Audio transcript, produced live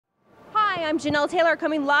Hi, I'm Janelle Taylor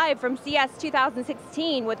coming live from CES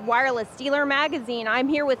 2016 with Wireless Dealer Magazine. I'm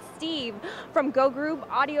here with Steve from Go Group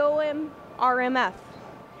Audio RMF.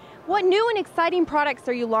 What new and exciting products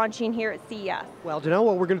are you launching here at CES? Well, Janelle,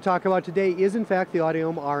 what we're going to talk about today is in fact the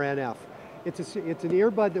Audiome RNF. It's an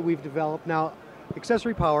earbud that we've developed. Now,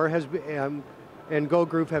 Accessory Power has and Go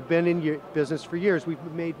Group have been in business for years. We've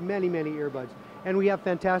made many earbuds, and we have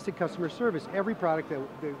fantastic customer service. Every product that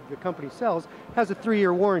the company sells has a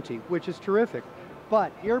 3-year warranty, which is terrific.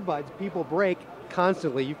 But earbuds, people break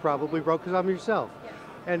constantly. You've probably broke some yourself. Yes.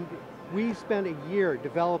 And we spent a year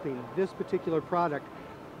developing this particular product.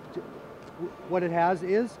 What it has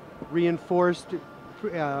is reinforced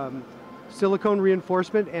silicone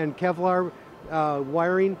reinforcement and Kevlar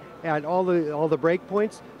wiring at all the break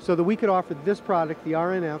points, so that we could offer this product, the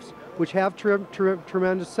RNFs, which have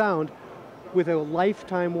tremendous sound, with a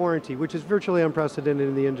lifetime warranty, which is virtually unprecedented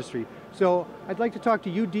in the industry. So I'd like to talk to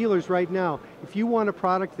you dealers right now. If you want a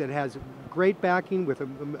product that has great backing with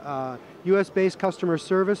a US-based customer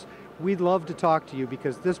service, we'd love to talk to you,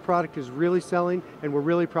 because this product is really selling and we're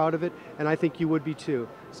really proud of it, and I think you would be too.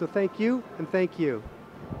 So thank you, and thank you.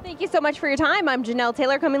 Thank you so much for your time. I'm Janelle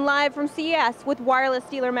Taylor coming live from CES with Wireless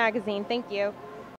Dealer Magazine. Thank you.